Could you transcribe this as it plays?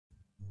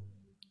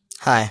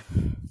Hi,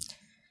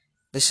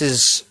 this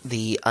is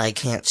the I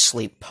Can't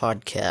Sleep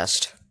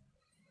podcast.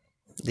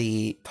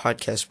 The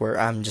podcast where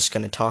I'm just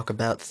going to talk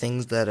about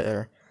things that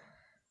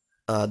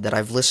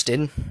I've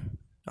listed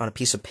on a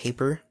piece of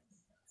paper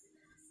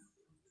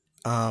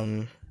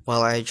while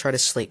I try to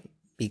sleep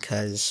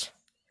because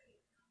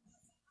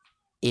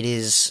it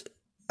is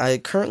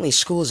currently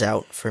school's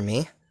out for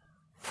me,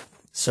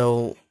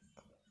 so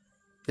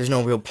there's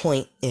no real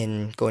point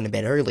in going to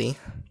bed early,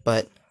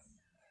 but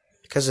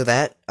because of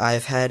that,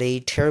 I've had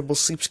a terrible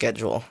sleep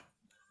schedule.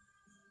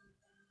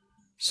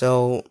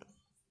 So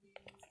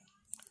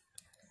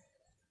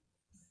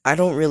I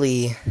don't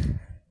really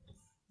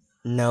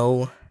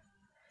know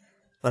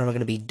what I'm going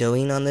to be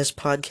doing on this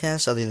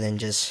podcast other than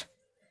just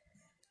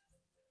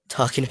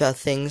talking about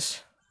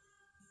things.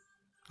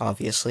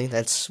 Obviously,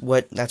 that's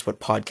what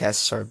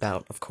podcasts are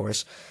about, of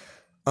course.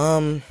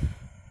 Um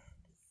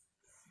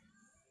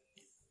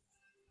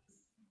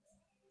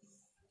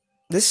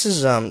this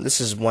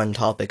is one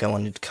topic I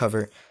wanted to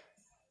cover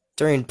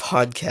during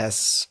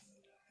podcasts.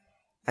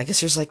 I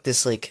guess there's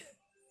this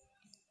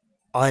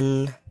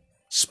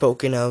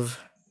unspoken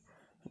of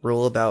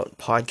rule about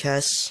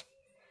podcasts.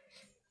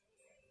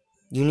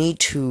 You need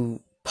to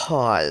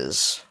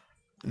pause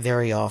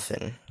very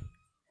often.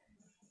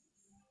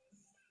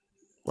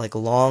 Like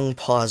long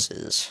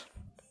pauses.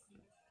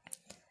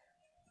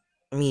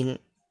 I mean,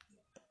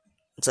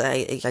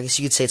 I guess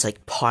you could say it's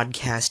like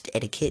podcast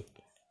etiquette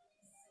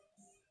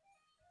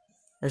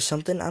or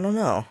something. I don't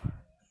know. I'm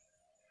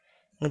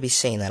gonna be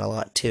saying that a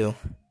lot too.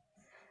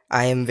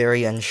 I am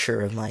very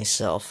unsure of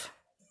myself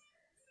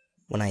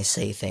when I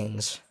say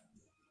things.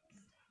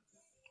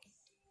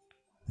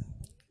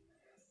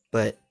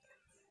 But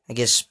I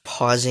guess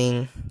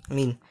pausing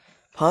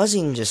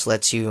just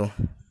lets you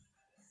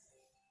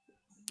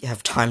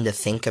have time to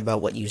think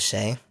about what you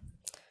say.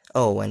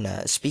 Oh,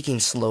 and speaking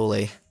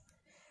slowly,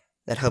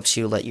 that helps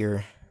you let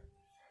your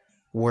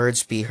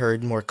words be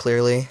heard more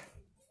clearly.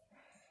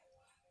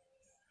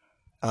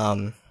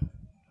 Um,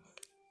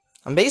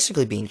 I'm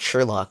basically being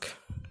Sherlock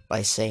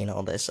by saying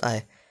all this.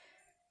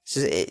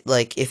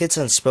 If it's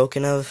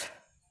unspoken of,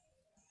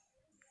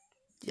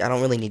 I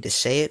don't really need to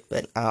say it,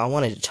 but I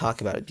wanted to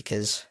talk about it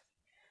because,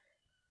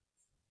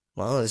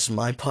 well, this is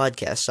my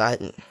podcast. I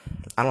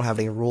don't have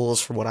any rules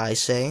for what I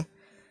say,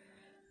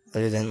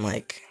 other than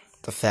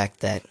the fact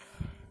that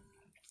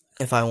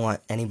if I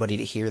want anybody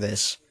to hear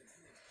this,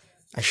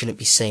 I shouldn't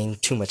be saying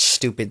too much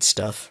stupid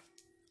stuff.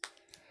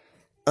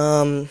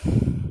 Um,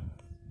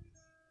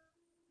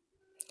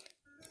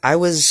 I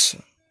was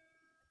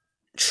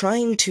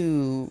trying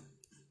to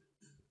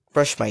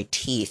brush my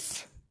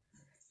teeth,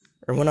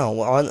 or well,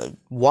 no,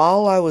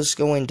 while I was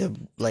going to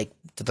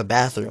the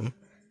bathroom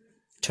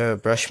to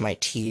brush my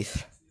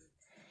teeth,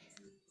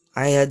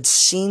 I had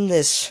seen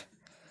this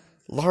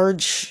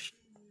large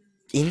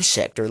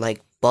insect or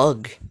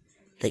bug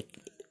that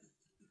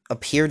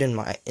appeared in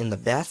the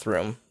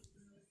bathroom.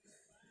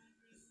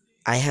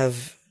 I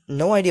have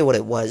no idea what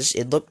it was.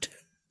 It looked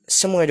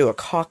similar to a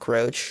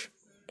cockroach,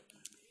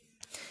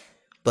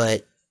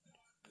 but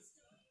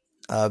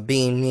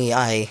being me,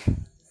 I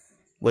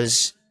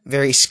was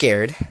very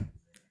scared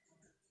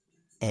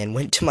and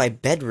went to my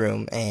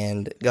bedroom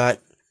and got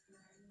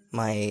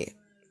my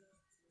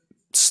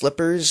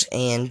slippers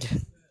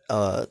and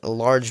a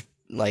large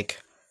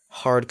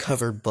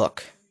hardcover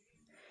book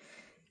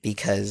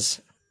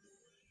because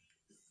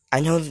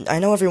I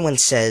know everyone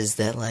says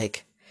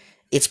that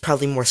it's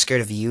probably more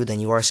scared of you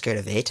than you are scared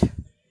of it,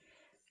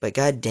 but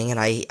god dang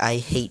it, I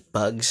hate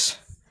bugs.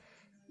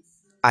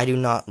 I do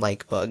not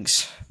like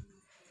bugs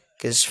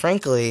because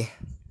frankly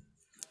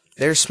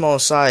their small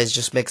size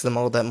just makes them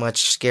all that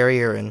much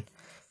scarier and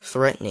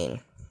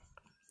threatening.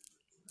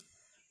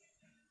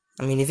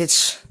 I mean, if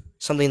it's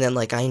something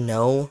that I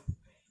know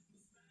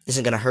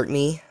isn't gonna hurt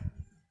me,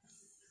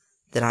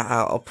 then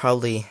I'll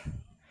probably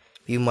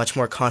be much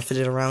more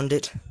confident around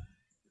it.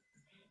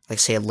 Like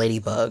say a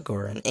ladybug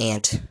or an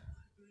ant.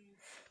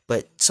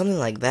 But something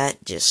like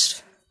that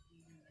just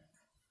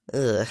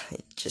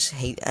just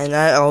hate, and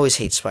I always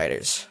hate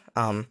spiders.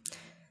 I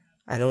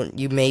don't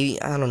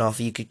know if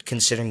you could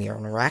consider me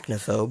an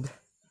arachnophobe,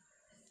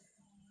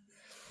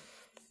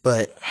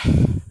 but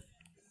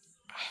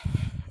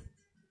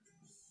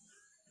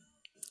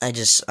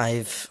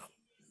I've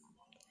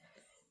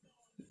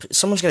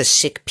someone's got a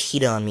sick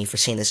PETA on me for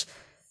saying this.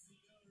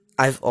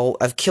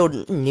 I've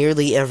killed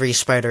nearly every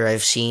spider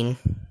I've seen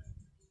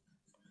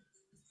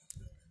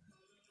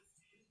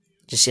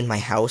just in my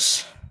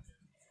house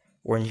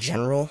or in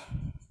general.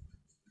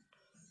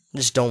 I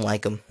just don't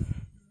like them.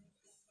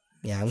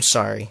 Yeah, I'm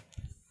sorry.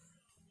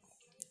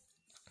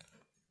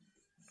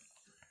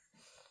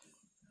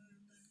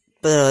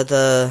 But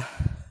the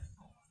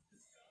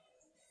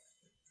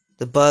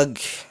bug,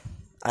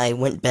 I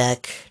went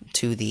back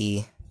to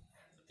the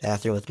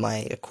bathroom with my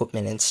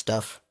equipment and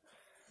stuff,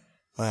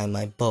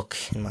 my book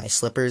and my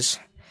slippers,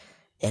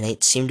 and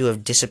it seemed to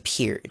have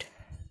disappeared.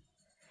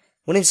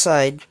 Went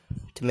inside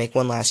to make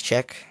one last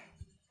check.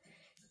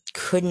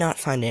 Could not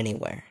find it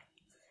anywhere.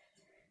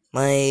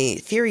 My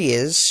theory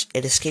is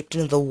it escaped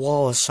into the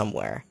wall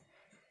somewhere.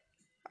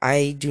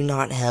 I do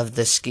not have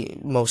the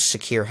most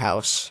secure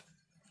house.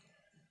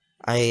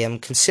 I am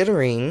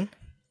considering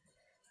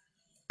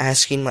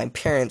asking my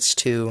parents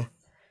to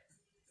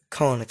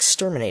call an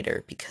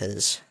exterminator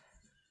because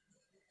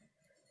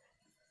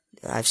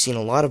I've seen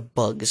a lot of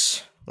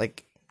bugs,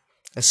 like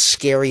a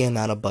scary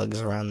amount of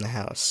bugs around the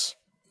house.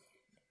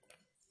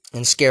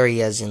 And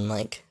scary as in,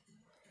 like,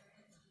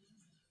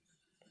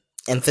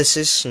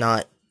 emphasis,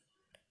 not,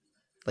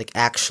 like,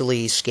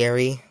 actually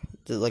scary,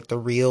 like the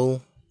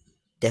real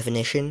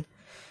definition.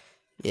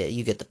 Yeah,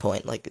 you get the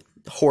point, like,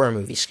 horror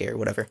movie scary,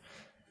 whatever.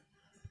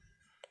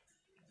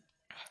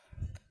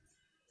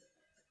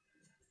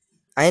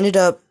 I ended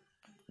up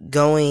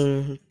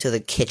going to the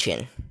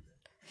kitchen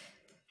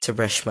to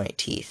brush my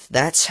teeth.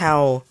 That's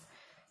how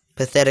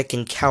pathetic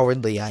and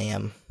cowardly I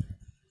am.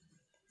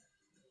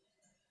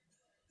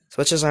 As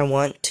much as I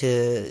want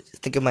to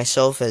think of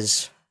myself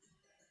as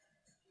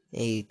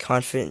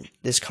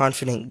this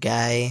confident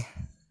guy,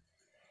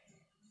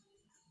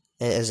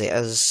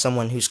 as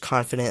someone who's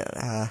confident,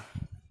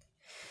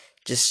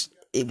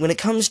 when it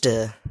comes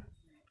to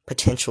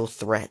potential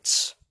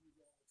threats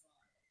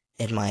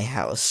in my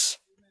house,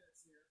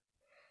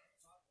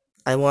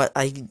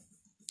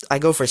 I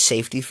go for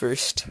safety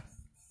first.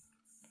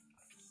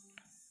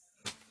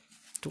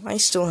 Do I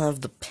still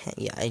have the pen?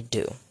 Yeah, I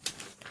do.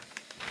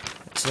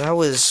 So that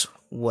was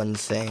one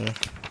thing.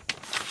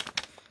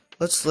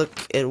 Let's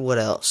look at what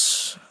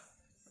else.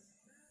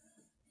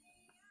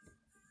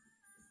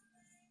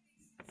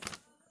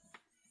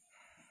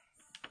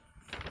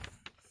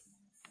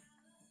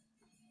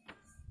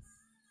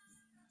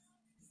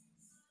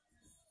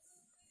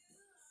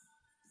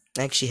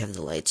 I actually have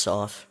the lights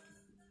off.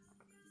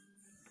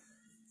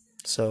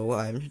 So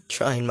I'm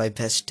trying my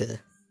best to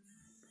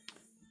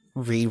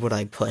read what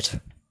I put.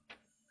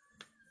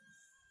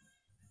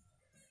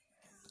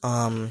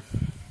 I'm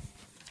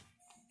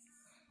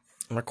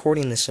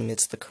recording this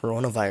amidst the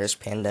coronavirus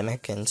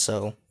pandemic, and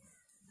so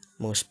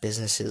most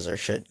businesses are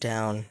shut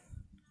down.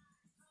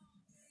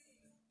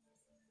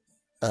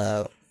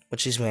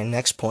 Which leads me to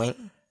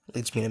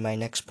my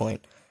next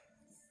point.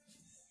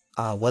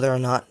 Whether or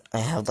not I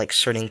have, like,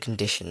 certain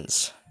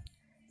conditions.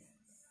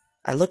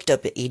 I looked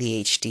up at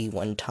ADHD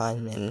one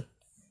time, and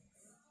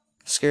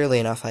scarily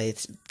enough, I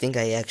think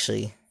I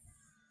actually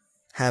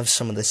have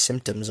some of the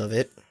symptoms of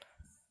it.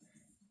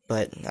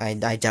 But I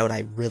doubt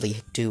I really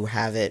do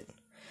have it.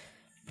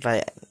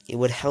 But it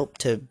would help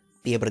to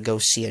be able to go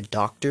see a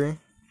doctor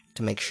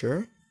to make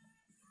sure.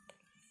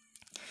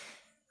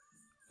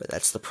 But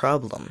that's the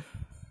problem.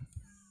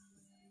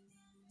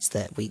 Is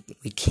that we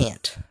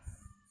can't.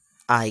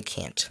 I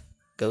can't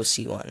go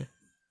see one.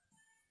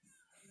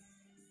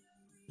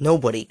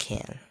 Nobody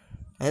can.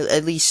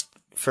 At least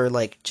for,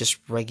 like, just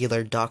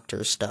regular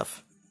doctor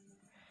stuff.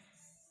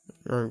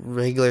 Or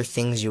regular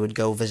things you would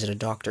go visit a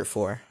doctor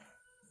for.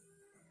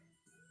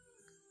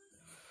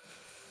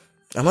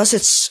 Unless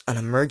it's an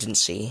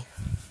emergency.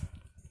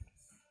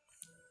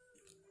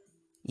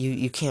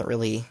 You can't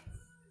really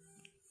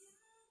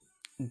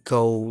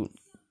go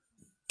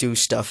do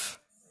stuff.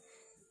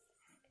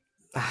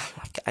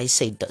 I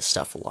say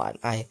stuff a lot.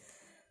 I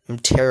am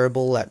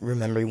terrible at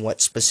remembering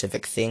what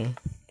specific thing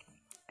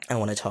I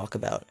want to talk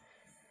about.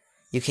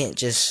 You can't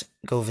just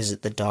go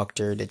visit the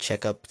doctor to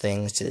check up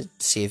things, to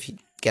see if you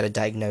get a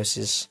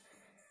diagnosis,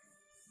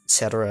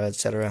 etc.,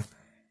 etc.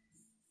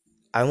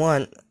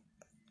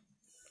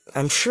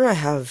 I'm sure I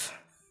have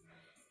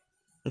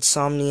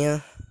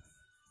insomnia,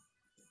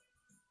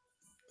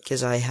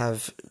 because I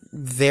have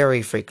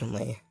very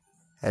frequently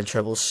had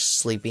trouble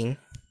sleeping,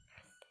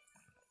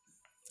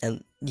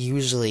 and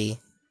usually,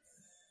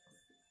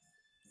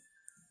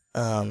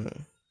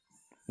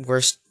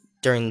 worse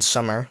during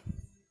summer.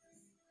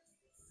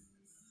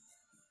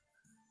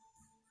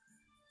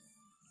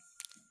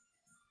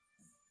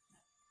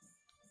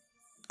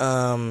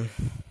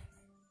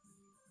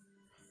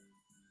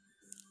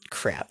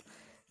 Crap,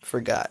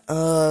 forgot.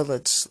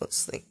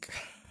 Let's think.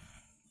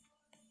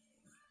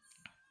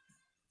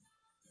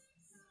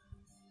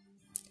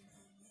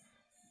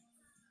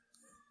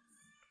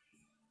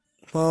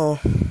 Well,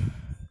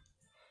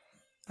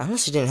 I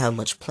honestly didn't have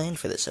much planned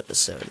for this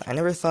episode. I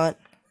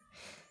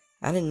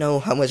didn't know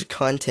how much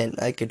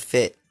content I could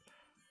fit.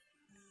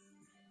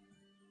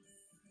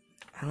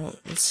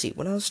 Let's see,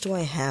 what else do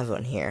I have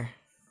on here?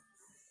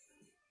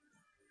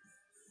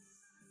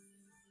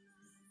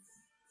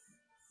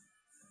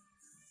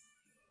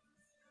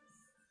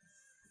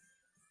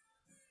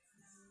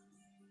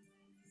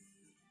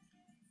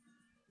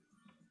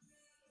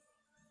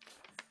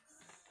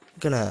 I'm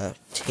gonna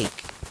take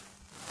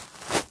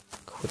a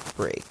quick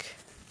break.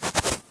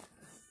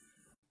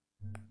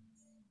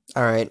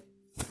 Alright,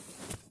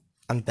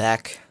 I'm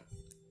back.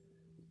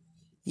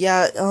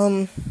 Yeah,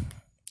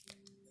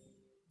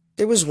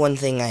 there was one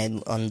thing I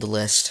had on the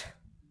list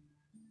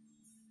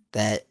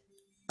that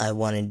I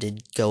wanted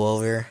to go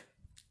over.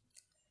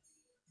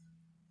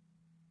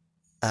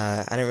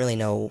 I didn't really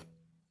know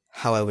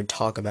how I would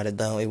talk about it,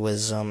 though. It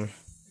was,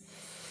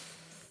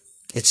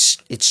 It's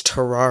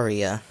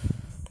Terraria,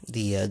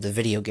 the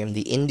video game,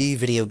 the indie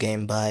video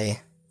game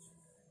by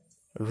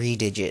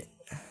Redigit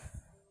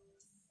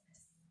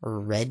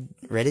or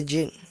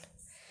Redigit.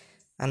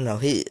 I don't know.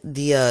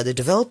 The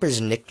developer's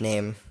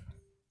nickname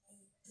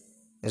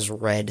is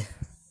Red.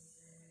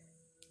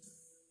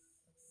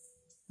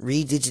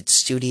 Redigit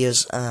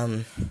Studios.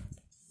 I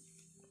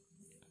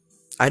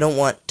don't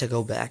want to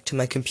go back to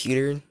my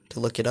computer to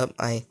look it up.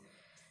 I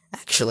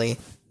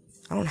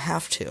don't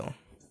have to.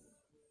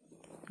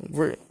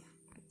 We're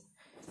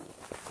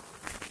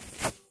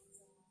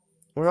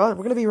we're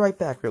gonna be right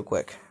back real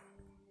quick.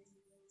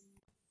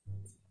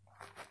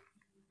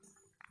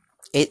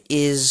 It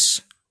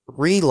is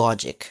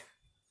Relogic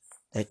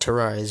that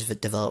Terraria is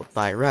developed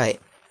by, right?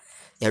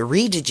 Yeah,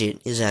 Redigit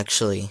is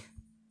actually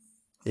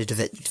the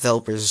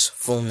developer's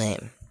full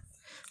name,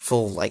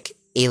 full like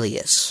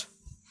alias.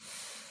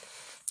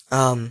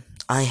 I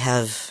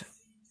have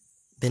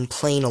been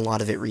playing a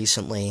lot of it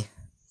recently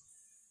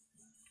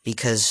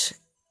because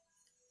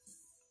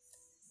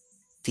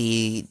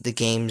the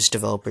game's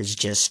developers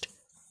just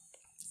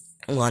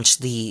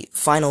launched the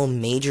final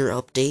major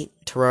update,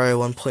 Terraria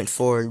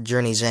 1.4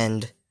 Journey's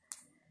End,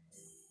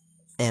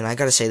 and I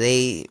gotta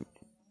say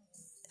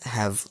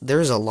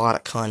there's a lot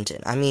of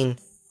content. I mean,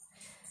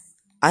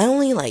 I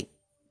only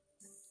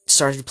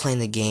started playing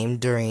the game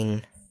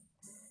during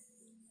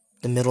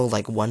the middle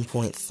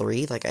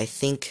 1.3, I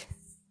think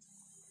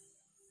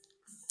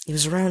it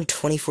was around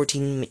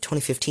 2014,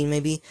 2015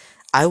 maybe.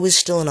 I was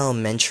still in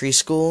elementary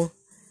school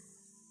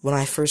when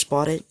I first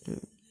bought it,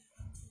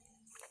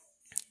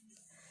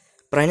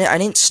 but I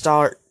didn't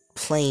start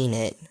playing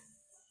it.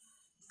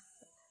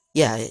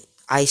 Yeah,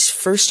 I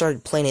first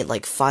started playing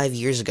it 5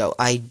 years ago.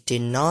 I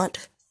did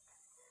not.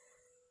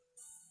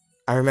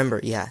 I remember,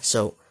 yeah,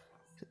 so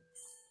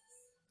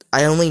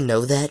I only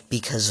know that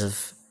because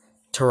of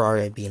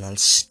Terraria being on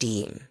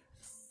Steam.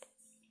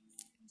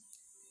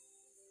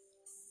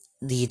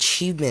 The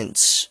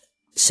achievements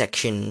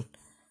section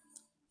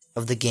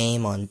of the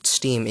game on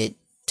Steam, it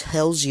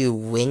tells you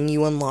when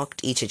you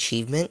unlocked each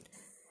achievement,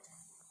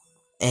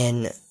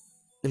 and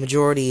the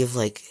majority of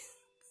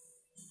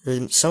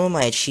some of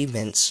my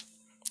achievements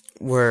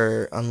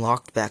were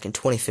unlocked back in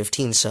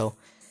 2015, so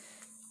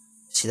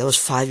see, that was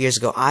 5 years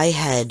ago. I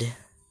had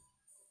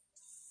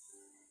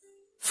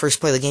first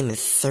played the game in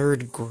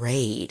 3rd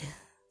grade.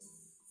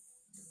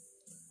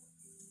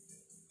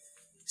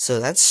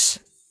 So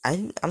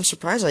I'm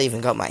surprised I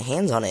even got my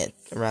hands on it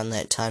around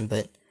that time,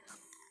 but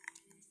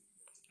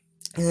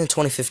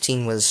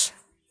 2015 was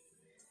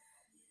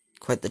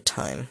quite the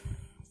time.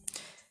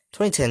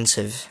 2010s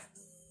have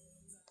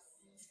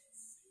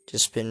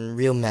just been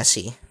real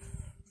messy.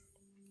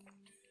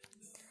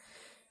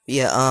 But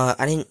yeah,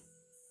 I didn't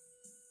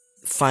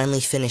finally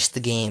finish the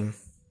game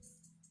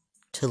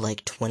till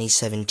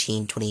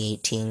 2017,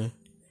 2018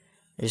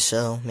 or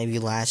so, maybe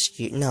last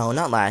year. No,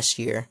 not last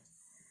year.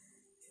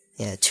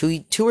 Yeah,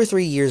 2 or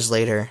 3 years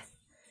later,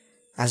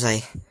 as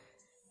I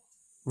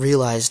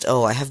realized,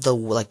 oh, I have the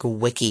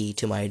wiki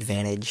to my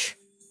advantage,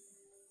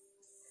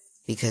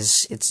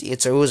 because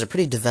it was a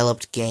pretty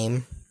developed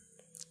game.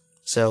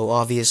 So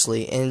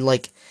obviously, and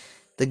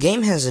the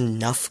game has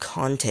enough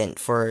content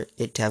for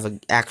it to have an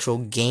actual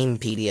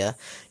Gamepedia,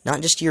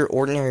 not just your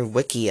ordinary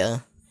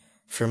wikia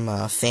from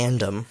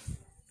fandom.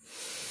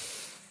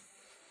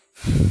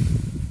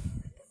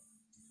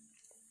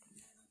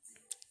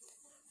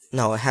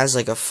 No, it has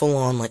a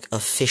full-on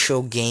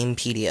official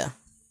Gamepedia.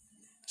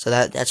 So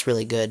that's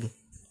really good.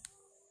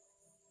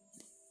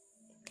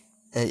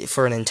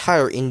 For an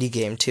entire indie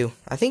game too.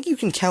 I think you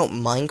can count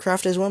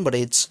Minecraft as one, but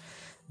it's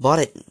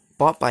bought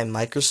by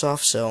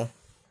Microsoft, so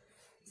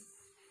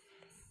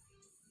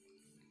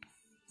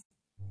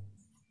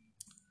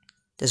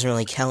doesn't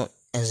really count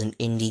as an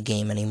indie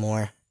game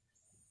anymore.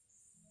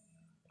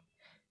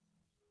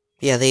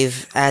 Yeah,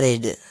 they've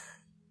added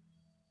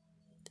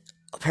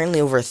apparently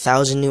over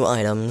 1,000 new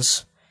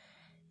items.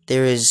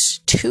 There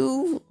is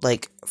 2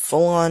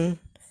 full-on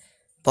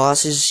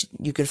bosses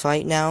you can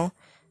fight now.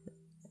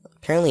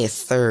 Apparently a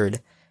 3rd,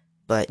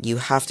 but you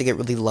have to get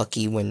really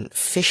lucky when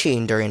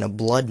fishing during a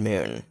blood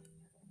moon.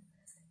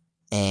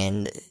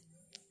 And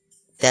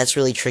that's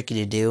really tricky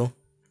to do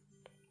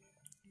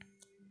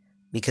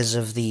because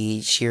of the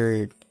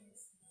sheer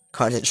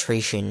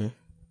concentration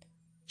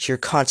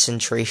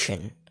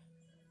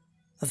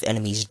of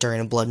enemies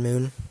during a blood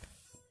moon.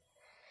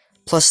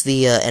 Plus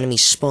the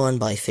enemies spawned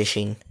by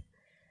fishing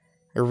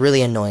are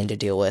really annoying to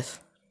deal with.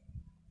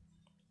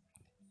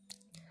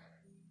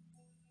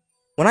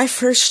 When I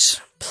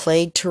first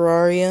played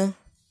Terraria,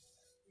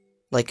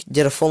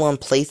 did a full-on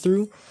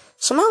playthrough,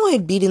 somehow I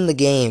had beaten the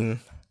game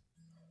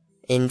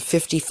in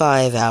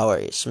 55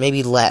 hours,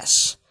 maybe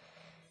less,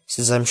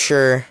 since I'm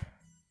sure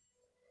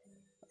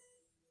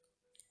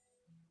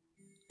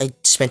I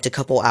spent a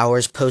couple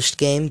hours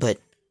post-game, but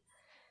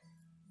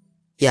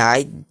yeah,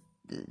 I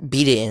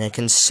beat it in a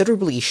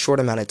considerably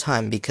short amount of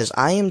time, because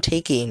I am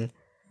taking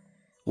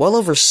well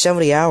over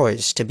 70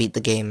 hours to beat the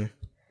game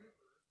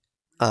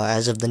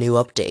as of the new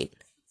update.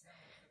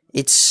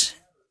 It's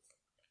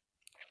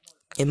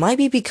It might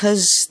be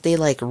because they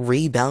like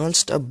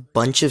rebalanced a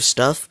bunch of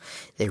stuff.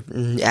 They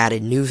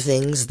added new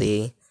things.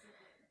 They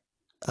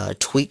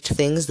tweaked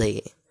things.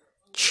 They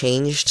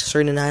changed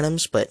certain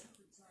items, but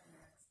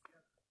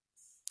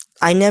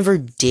I never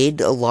did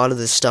a lot of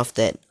the stuff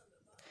that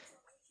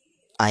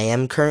I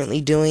am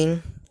currently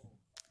doing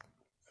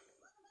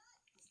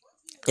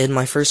in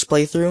my first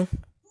playthrough.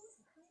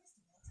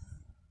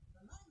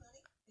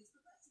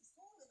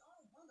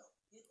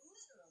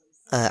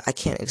 I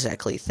can't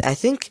exactly. I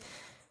think,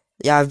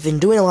 yeah, I've been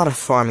doing a lot of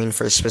farming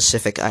for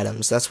specific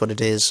items. That's what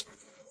it is.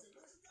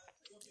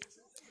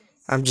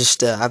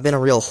 I've been a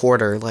real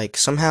hoarder. Like,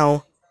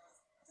 somehow,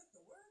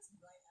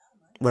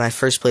 when I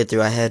first played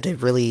through, I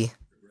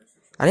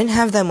didn't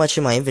have that much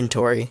in my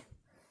inventory.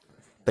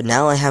 But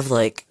now I have,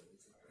 like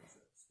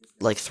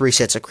 3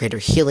 sets of greater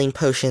healing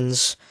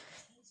potions,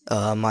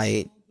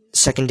 my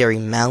secondary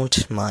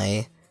mount,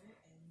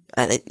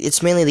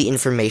 it's mainly the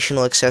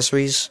informational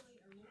accessories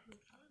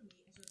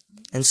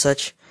and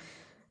such.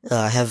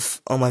 I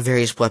have all my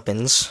various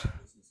weapons.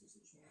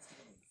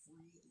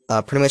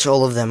 Pretty much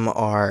all of them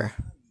are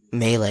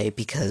melee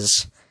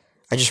because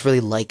I just really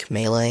like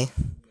melee.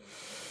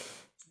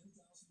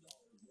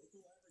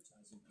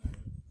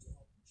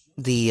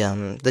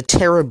 The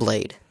Terra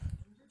Blade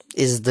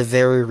is the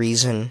very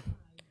reason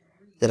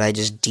that I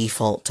just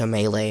default to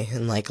melee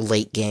in like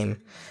late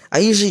game. I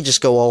usually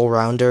just go all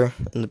rounder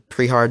in the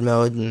pre-hard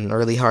mode and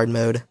early hard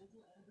mode.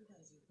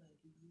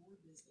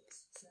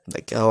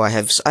 Like, oh,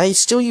 I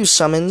still use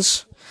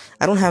summons.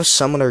 I don't have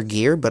summoner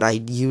gear, but I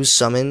use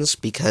summons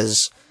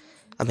because,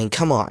 I mean,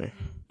 come on.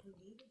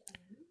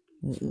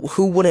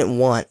 Who wouldn't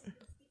want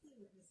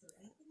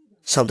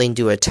something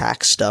to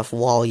attack stuff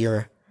while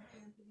you're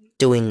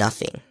doing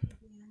nothing?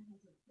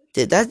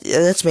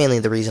 That's mainly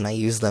the reason I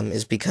use them,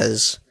 is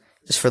because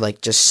just for like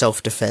just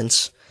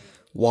self-defense.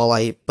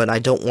 But I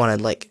don't want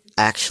to like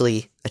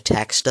actually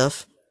attack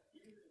stuff.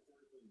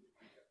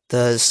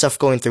 The stuff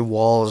going through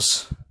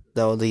walls,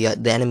 though, the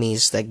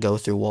enemies that go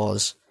through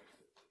walls,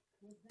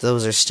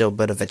 those are still a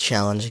bit of a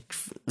challenge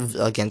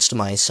against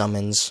my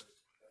summons.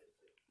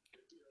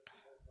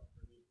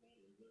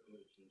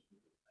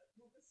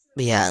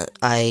 But yeah,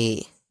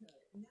 I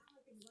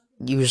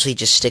usually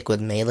just stick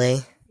with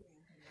melee,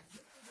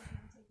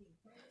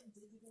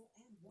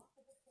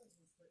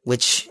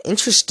 which,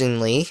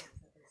 interestingly,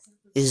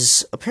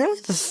 is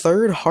apparently the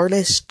third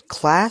hardest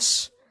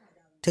class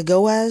to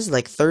go as.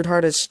 Like, third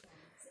hardest,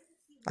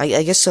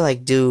 I guess to,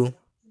 like, do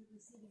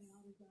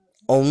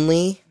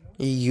only,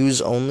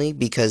 use only,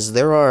 because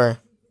there are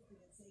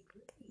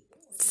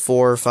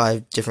 4 or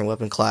 5 different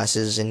weapon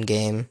classes in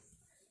game.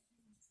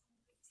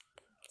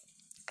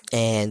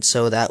 And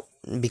so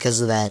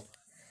because of that,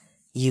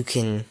 you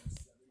can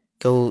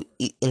go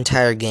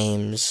entire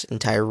games,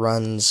 entire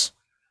runs,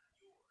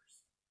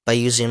 by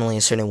using only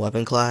a certain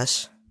weapon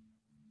class.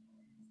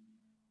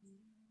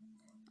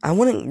 I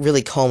wouldn't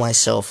really call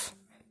myself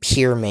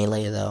pure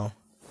melee, though.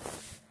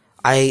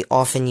 I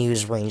often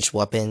use ranged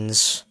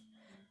weapons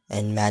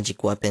and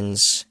magic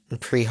weapons in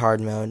pre-hard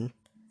mode.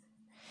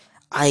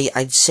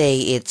 I'd say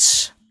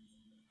it's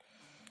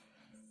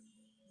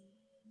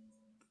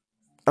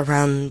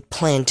around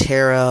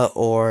Plantera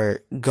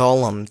or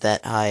Golem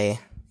that I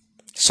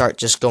start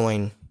just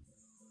going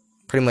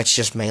pretty much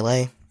just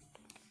melee.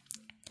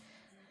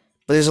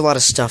 But there's a lot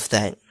of stuff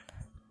that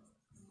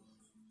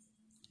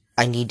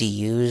I need to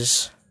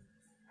use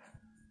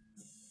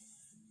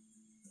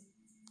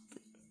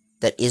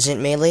that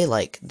isn't melee,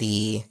 like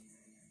the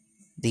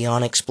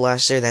Onyx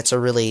Blaster. That's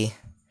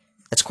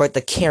quite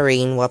the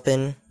carrying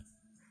weapon,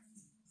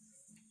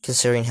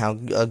 considering how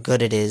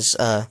good it is.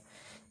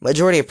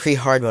 Majority of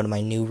pre-hard mode of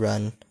my new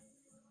run,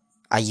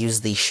 I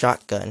use the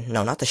shotgun.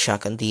 No, not the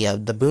shotgun. The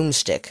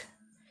boomstick.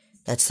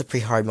 That's the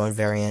pre-hard mode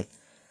variant.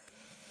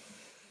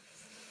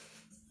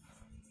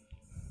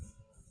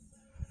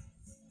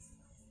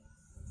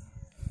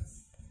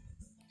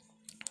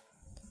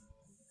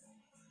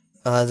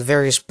 The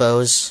various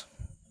bows,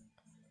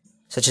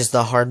 such as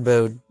the hard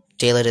bow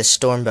Daedalus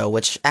Stormbow,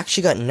 which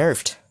actually got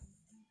nerfed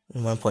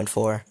in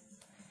 1.4.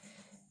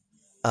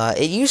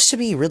 It used to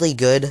be really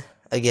good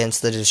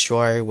against the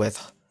Destroyer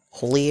with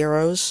holy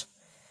arrows,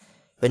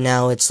 but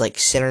now it's like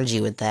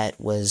synergy with that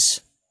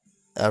was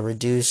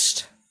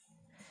reduced,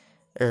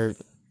 or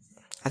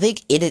I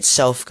think it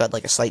itself got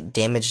like a slight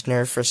damage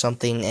nerf or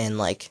something, and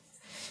like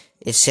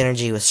its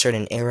synergy with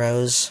certain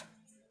arrows,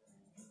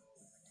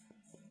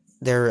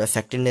 their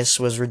effectiveness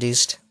was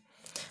reduced.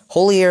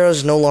 Holy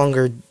arrows no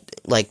longer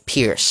like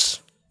pierce,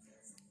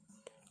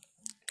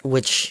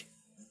 which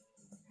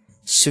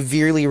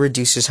severely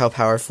reduces how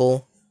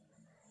powerful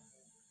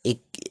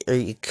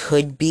it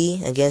could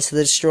be against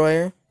the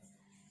Destroyer,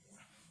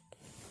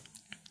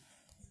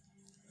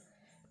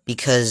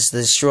 because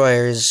the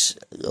Destroyer's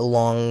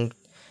long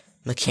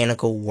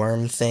mechanical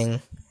worm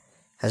thing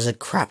has a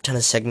crap ton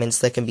of segments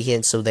that can be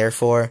hit, so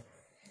therefore,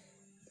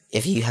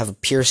 if you have a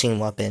piercing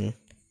weapon,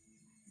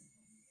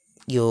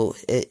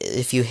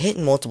 if you hit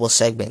multiple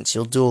segments,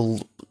 you'll do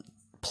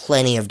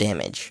plenty of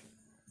damage.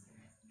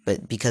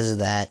 But because of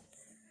that,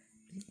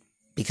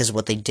 because of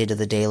what they did to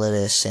the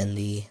Daedalus and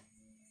the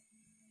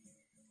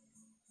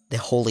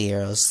holy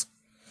arrows.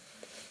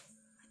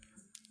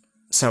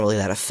 It's not really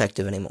that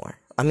effective anymore.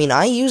 I mean,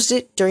 I used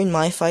it during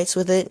my fights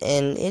with it,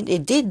 and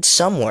it did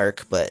some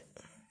work, but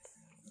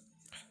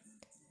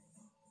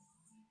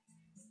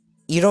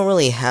you don't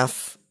really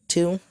have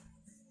to.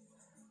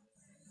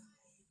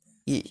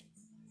 You,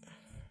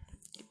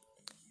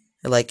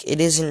 like, it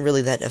isn't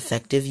really that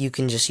effective. You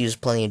can just use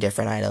plenty of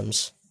different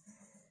items.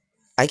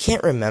 I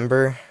can't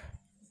remember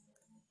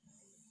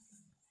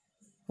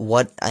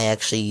what I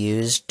actually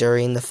used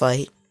during the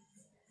fight,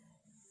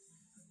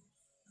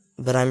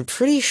 but I'm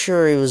pretty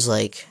sure it was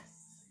like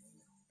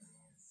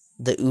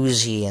the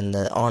Uzi and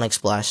the Onyx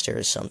Blaster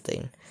or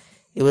something.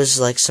 It was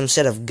like some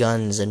set of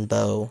guns and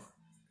bow.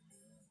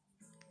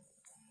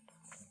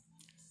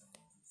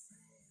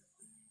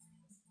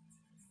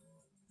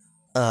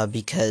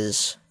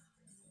 Because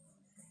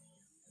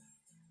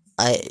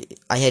I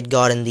had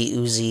gotten the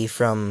Uzi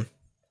from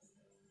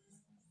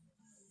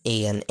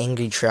an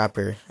angry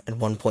trapper at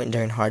one point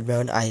during hard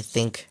mode. I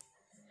think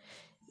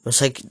it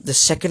was like the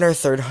second or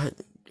third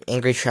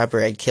angry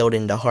trapper I'd killed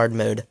into hard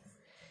mode.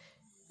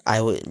 I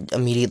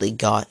immediately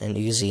got an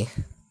Uzi,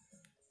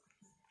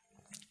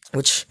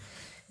 which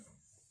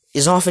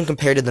is often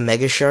compared to the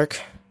Mega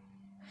Shark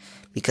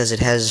because it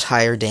has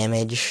higher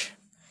damage,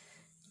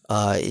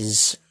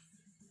 is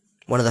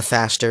one of the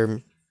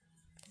faster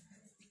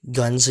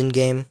guns in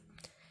game,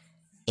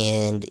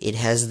 and it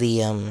has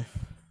the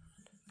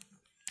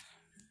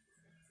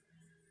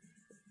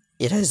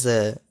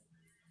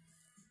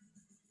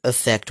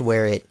effect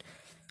where it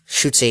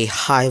shoots a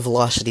high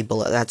velocity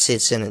bullet. That's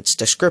it's in its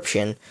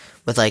description,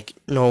 with like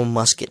no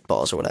musket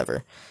balls or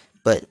whatever.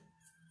 But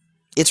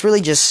it's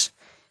really just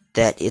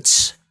that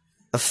it's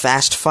a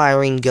fast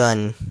firing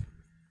gun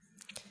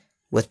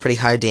with pretty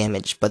high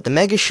damage. But the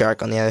Mega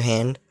Shark, on the other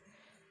hand,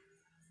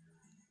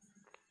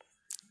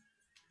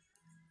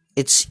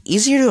 it's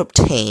easier to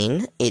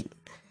obtain. It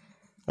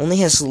only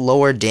has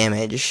lower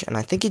damage, and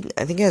I think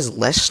it has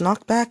less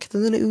knockback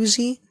than the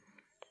Uzi.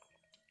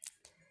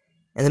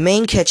 And the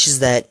main catch is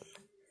that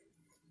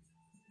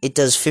it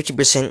does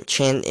 50%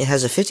 chance. It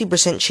has a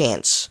 50%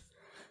 chance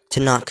to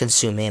not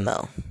consume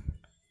ammo,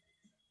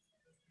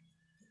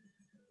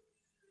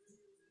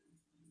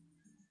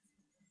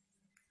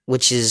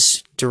 which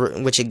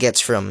it gets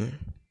from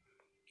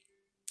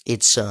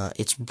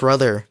its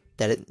brother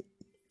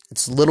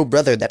its little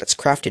brother that it's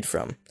crafted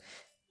from,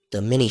 the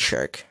Mini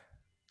Shark.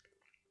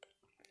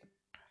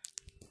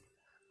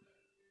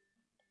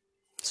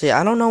 So yeah,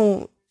 I don't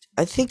know.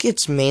 I think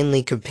it's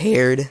mainly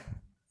compared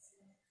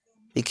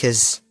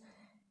because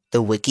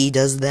the wiki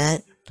does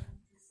that.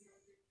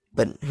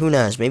 But who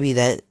knows? Maybe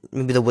the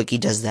wiki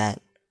does that.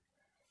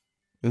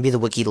 Maybe the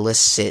wiki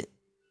lists it,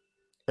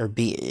 or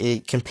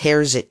it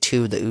compares it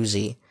to the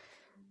Uzi,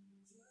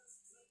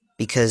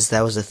 because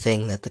that was a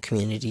thing that the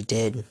community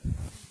did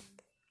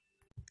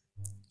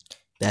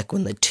back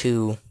when the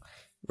two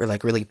were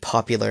like really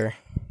popular.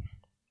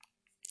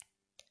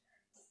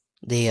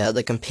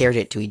 They compared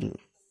it to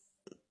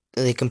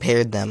they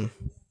compared them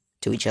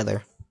to each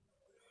other.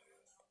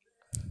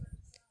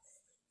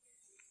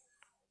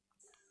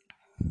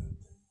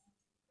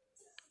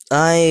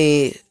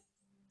 I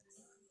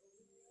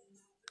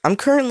I'm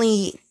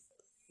currently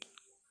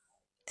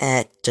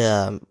at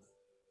the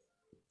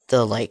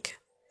like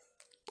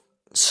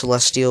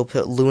celestial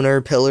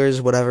lunar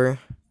pillars, whatever.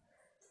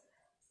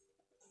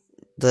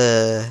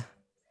 I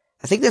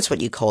think that's what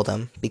you call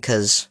them,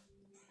 because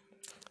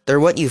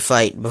they're what you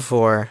fight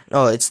before.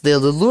 Oh, it's the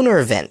lunar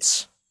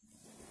events.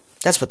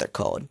 That's what they're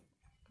called.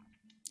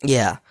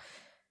 Yeah,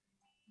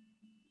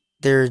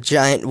 they're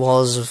giant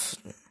walls of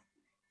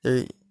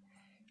they're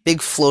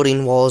big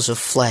floating walls of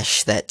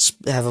flesh that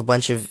have a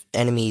bunch of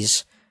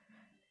enemies.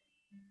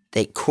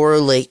 They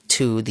correlate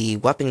to the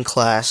weapon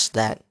class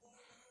that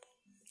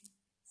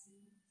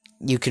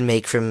you can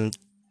make from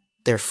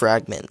their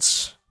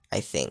fragments, I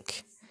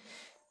think.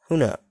 Who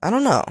knows? I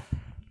don't know.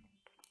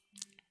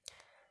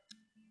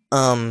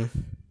 Um,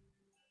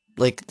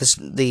 like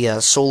the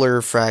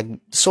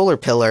solar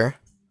pillar.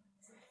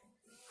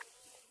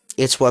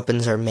 Its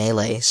weapons are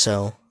melee,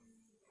 so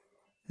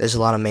there's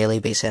a lot of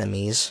melee-based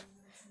enemies.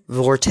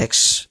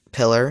 Vortex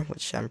pillar,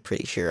 which I'm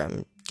pretty sure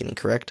I'm getting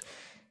correct,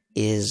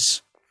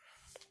 is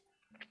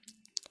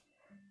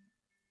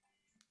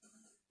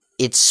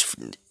its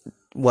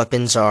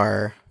weapons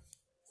are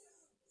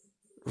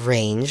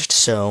ranged,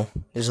 so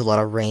there's a lot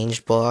of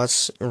ranged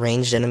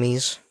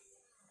enemies.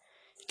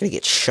 You're gonna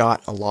get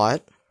shot a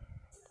lot.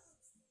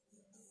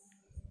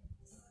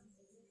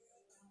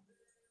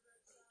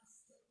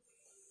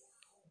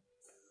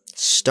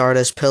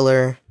 Stardust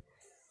pillar,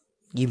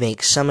 you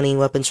make summoning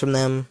weapons from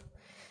them.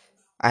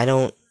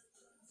 I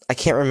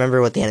can't remember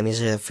what the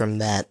enemies are from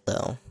that,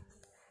 though.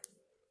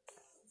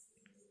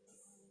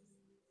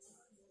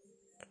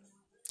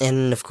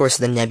 And, of course,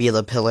 the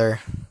Nebula pillar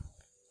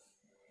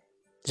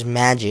is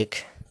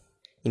magic.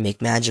 You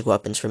make magic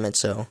weapons from it,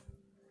 so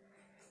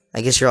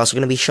I guess you're also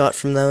going to be shot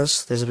from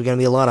those. There's going to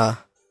be a lot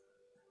of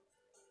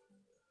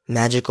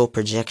magical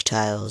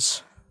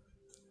projectiles.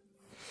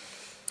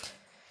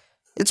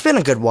 It's been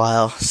a good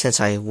while since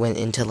I went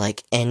into,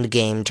 like,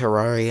 endgame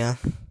Terraria.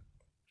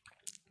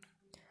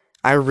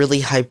 I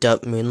really hyped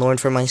up Moonlord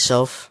for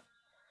myself,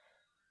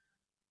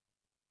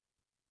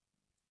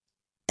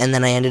 and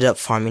then I ended up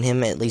farming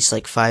him at least,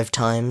 like, 5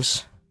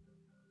 times.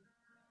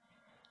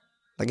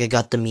 Like, I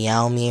got the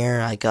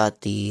Meowmere, I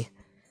got the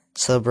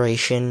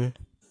Celebration,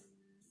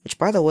 which,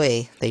 by the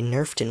way, they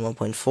nerfed in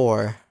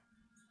 1.4,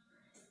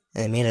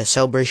 and they made a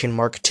Celebration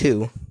Mark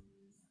II.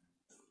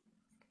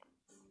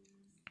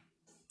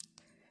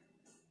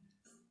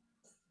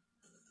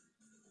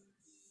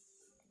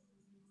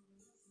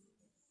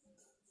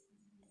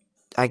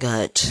 I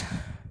don't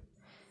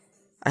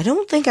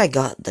think I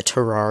got the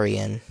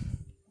Terrarian,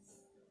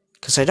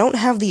 because I don't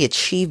have the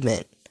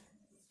achievement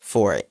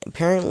for it.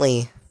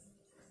 Apparently,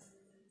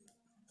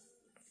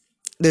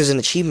 there's an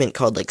achievement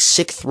called, like,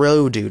 Sixth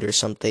Row Dude or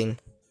something.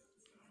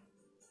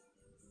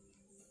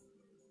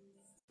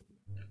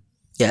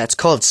 Yeah, it's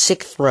called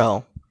Sixth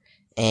Row,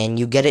 and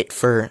you get it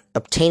for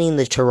obtaining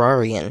the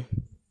Terrarian.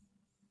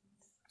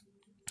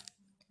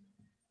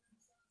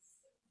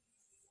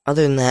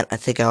 Other than that, I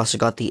think I also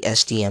got the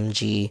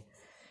SDMG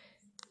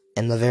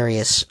and the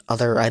various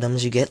other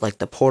items you get, like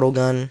the portal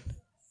gun.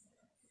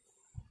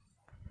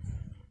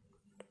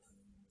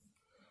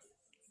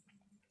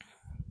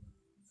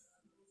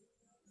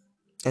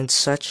 And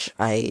such.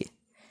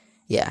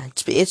 Yeah,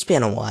 it's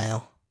been a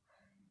while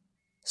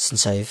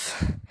since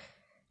I've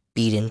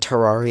beaten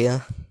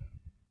Terraria.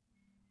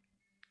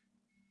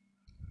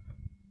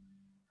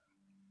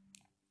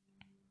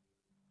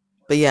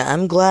 But yeah,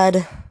 I'm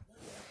glad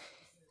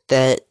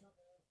that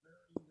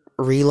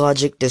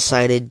Relogic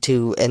decided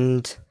to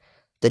end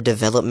the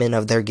development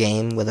of their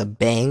game with a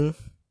bang.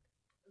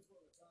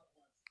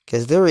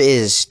 Because there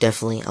is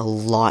definitely a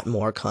lot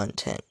more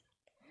content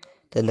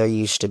than there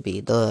used to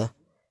be. The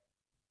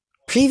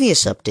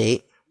previous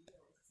update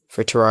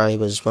for Terraria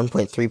was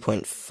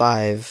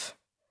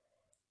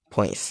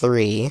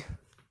 1.3.5.3,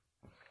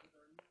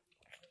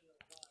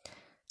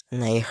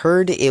 and I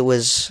heard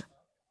the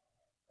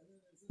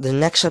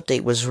next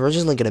update was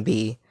originally going to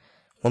be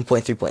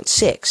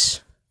 1.3.6,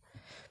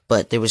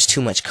 but there was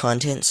too much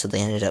content, so they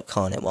ended up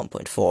calling it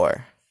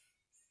 1.4.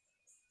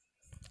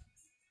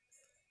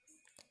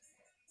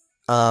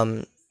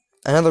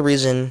 Another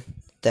reason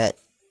that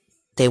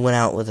they went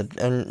out with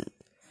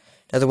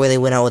another way they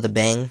went out with a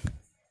bang.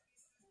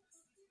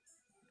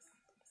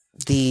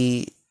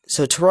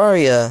 So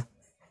Terraria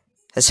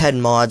has had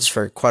mods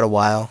for quite a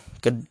while,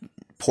 good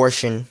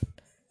portion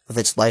of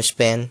its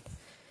lifespan,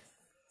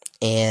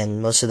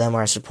 and most of them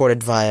are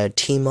supported via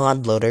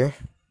Tmod Loader,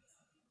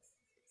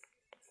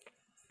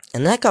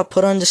 and that got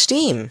put onto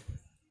Steam.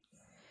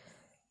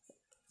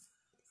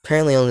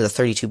 Apparently only the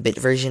 32-bit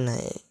version.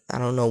 I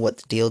don't know what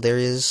the deal there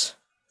is.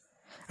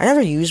 I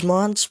never use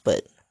mods,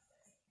 but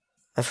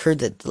I've heard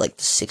that, like,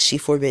 the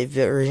 64-bit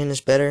version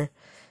is better.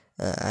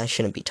 I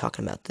shouldn't be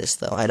talking about this,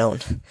 though. I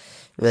don't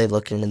really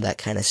look into that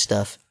kind of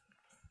stuff.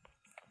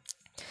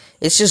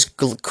 It's just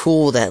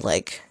cool that,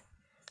 like,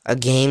 a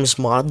game's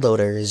mod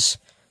loader is,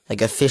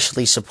 like,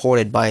 officially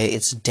supported by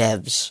its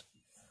devs.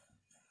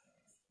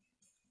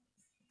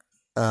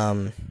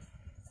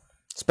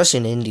 Especially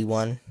an indie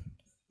one.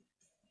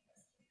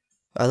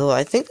 Although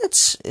I think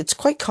it's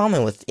quite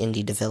common with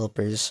indie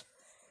developers.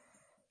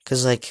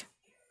 Because, like,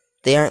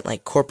 they aren't,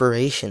 like,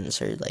 corporations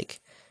or,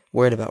 like,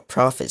 worried about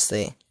profits.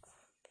 They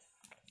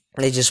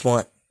just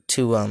want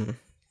to,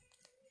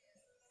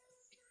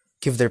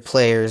 give their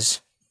players,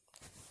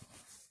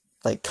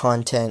 like,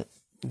 content,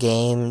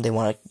 game. They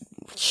want to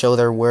show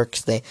their work.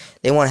 They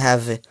want to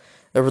have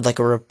like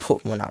a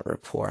rapport. Well, not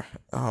rapport.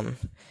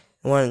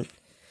 Want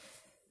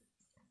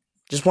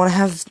just want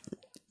to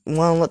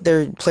let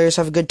their players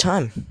have a good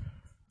time.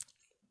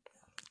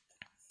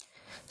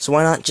 So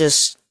why not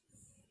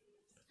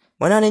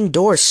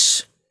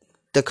endorse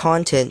the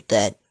content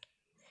that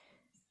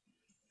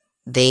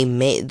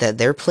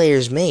their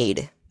players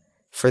made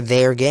for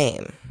their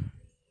game?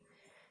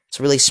 It's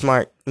a really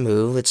smart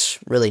move. It's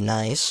really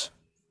nice.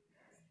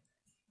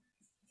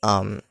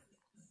 I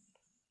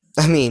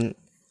mean,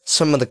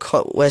 some of the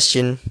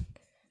question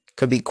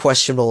could be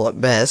questionable at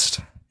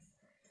best.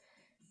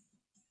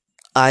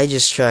 I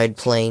just tried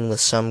playing with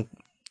some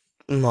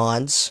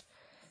mods.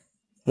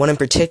 One in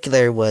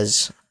particular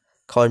was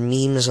called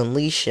Memes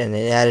Unleashed, and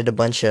it added a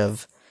bunch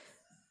of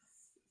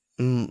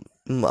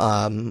enemies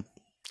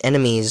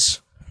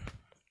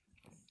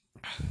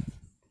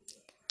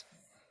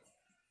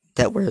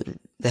that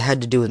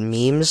had to do with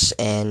memes,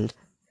 and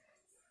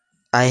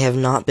I have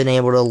not been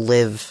able to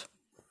live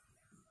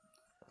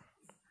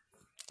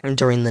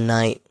during the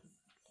night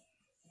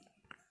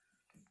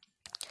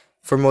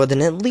for more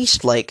than at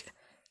least, like,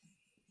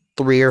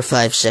 3 or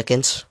 5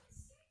 seconds.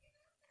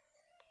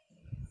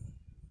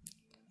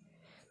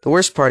 The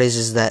worst part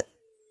is that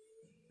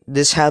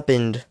this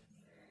happened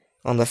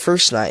on the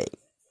first night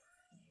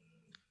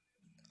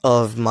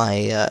of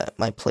my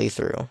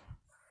playthrough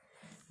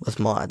with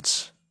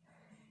mods.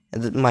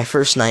 My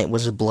first night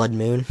was a blood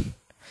moon.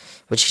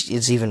 which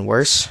is even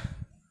worse.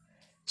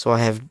 So I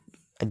have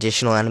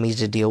additional enemies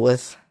to deal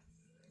with.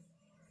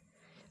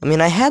 I mean,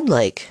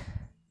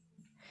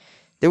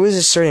 there was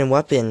a certain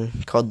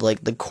weapon called,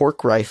 like, the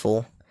cork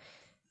rifle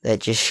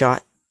that it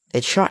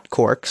shot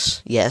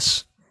corks,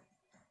 yes,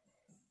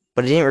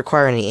 but it didn't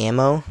require any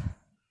ammo.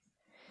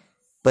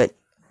 But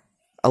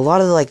a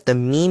lot of, like, the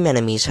meme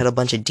enemies had a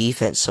bunch of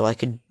defense, so I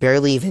could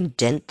barely even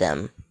dent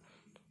them.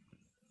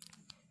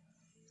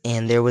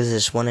 And there was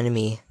this one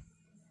enemy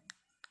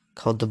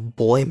called the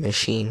boy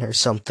machine or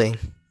something.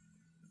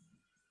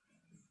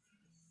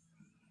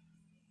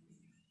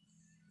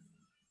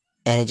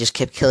 And it just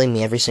kept killing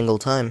me every single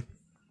time.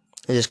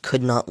 I just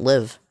could not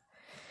live.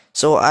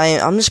 So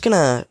I'm just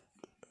gonna...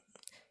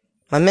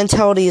 My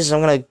mentality is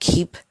I'm gonna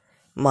keep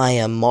my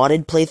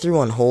modded playthrough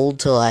on hold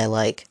till I,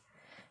 like,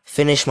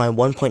 finish my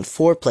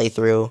 1.4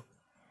 playthrough,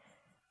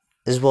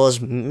 as well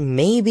as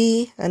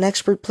maybe an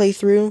expert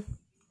playthrough.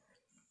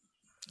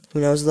 Who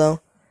knows,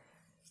 though?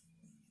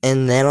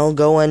 And then I'll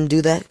go and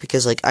do that,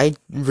 because, like, I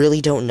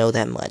really don't know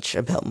that much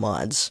about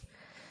mods.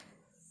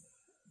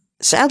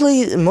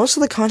 Sadly, most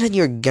of the content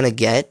you're gonna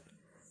get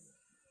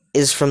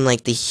is from,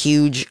 like, the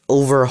huge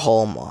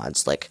overhaul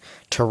mods, like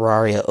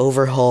Terraria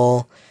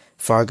Overhaul,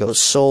 Fargo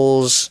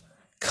Souls,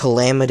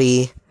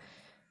 Calamity,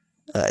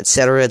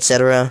 etc.,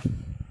 etc.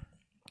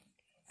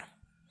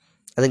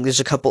 I think there's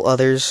a couple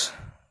others.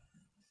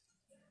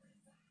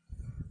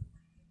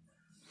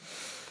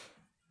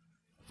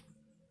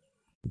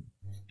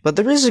 But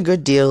there is a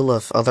good deal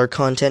of other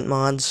content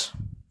mods.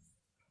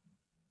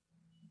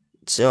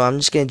 So I'm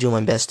just gonna do my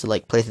best to,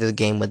 like, play through the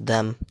game with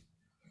them.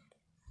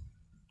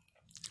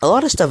 A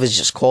lot of stuff is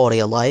just quality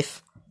of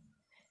life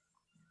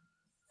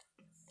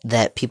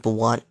that people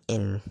want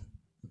in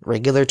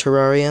regular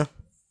Terraria.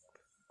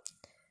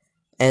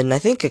 And I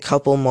think a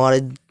couple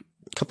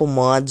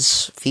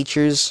mods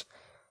features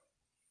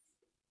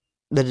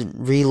that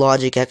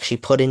Relogic actually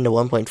put into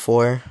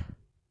 1.4.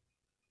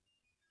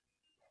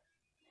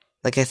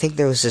 Like, I think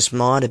there was this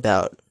mod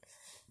about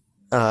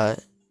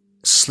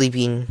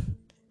sleeping,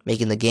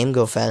 making the game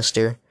go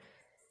faster.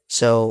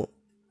 So,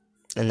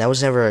 and that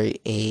was never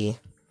a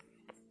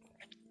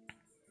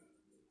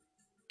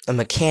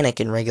mechanic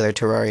in regular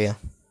Terraria.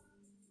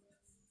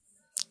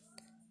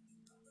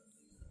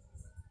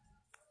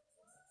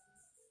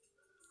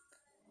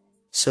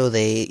 So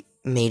they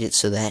made it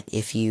so that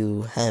if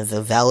you have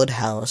a valid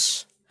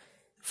house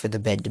for the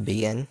bed to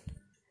be in,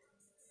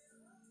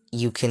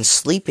 you can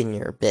sleep in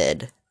your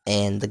bed,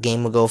 and the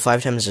game will go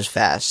 5 times as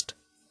fast.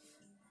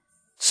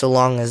 So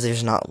long as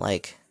there's not,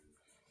 like,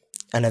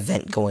 an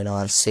event going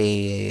on,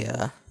 say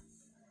a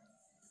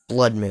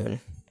blood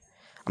moon.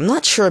 I'm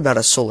not sure about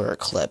a solar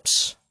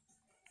eclipse.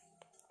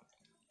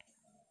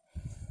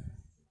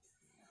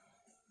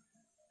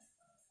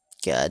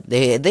 God,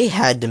 they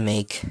had to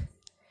make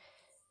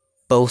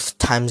both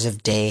times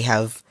of day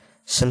have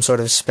some sort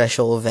of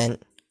special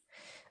event.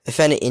 I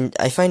find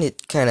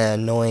it kind of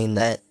annoying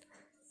that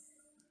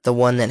the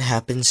one that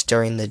happens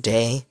during the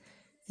day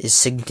is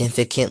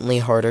significantly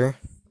harder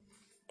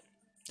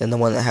than the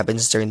one that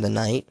happens during the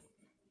night.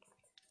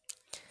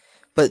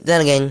 But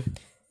then again,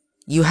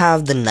 you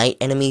have the night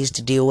enemies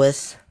to deal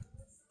with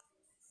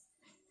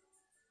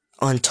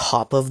on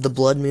top of the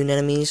blood moon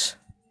enemies.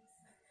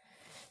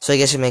 So I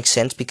guess it makes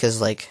sense,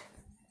 because, like,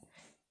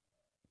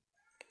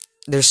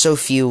 there's so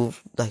few,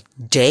 like,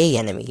 day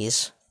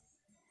enemies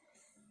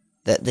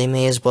that they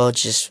may as well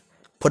just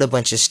put a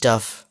bunch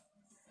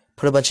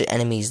of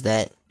enemies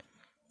that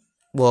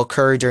will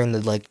occur during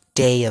the, like,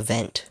 day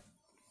event.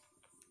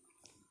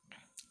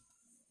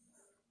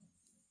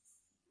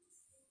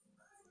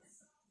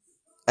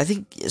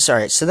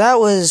 So that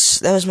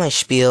was my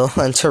spiel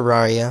on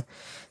Terraria.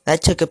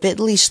 That took up at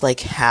least,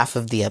 like, half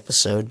of the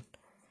episode.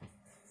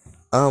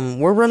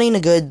 We're running a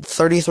good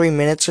 33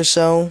 minutes or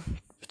so.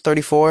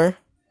 34.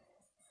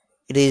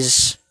 It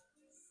is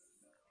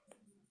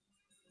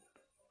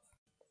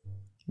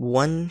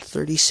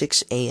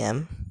 1:36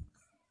 a.m.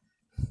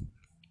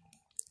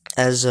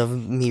 as of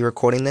me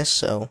recording this,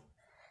 so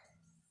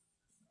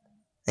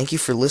thank you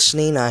for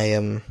listening. I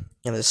am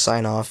gonna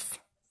sign off.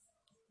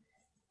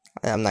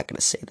 I'm not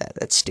gonna say that.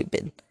 That's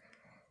stupid.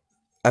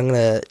 I'm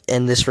gonna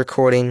end this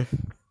recording.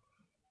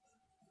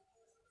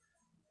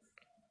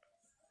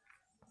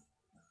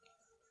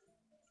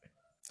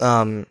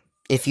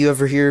 If you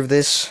ever hear of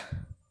this,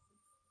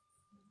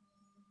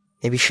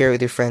 maybe share it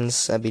with your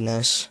friends. That'd be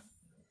nice.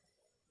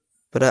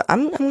 But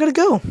I'm gonna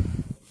go.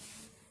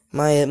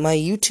 My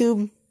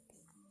YouTube.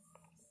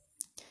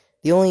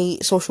 The only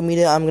social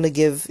media I'm gonna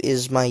give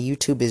is my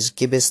YouTube is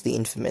Gibbous the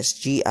Infamous.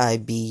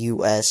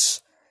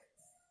 Gibus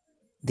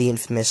the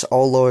Infamous,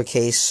 all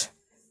lowercase,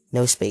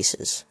 no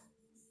spaces.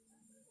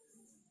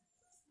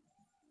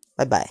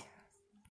 Bye bye.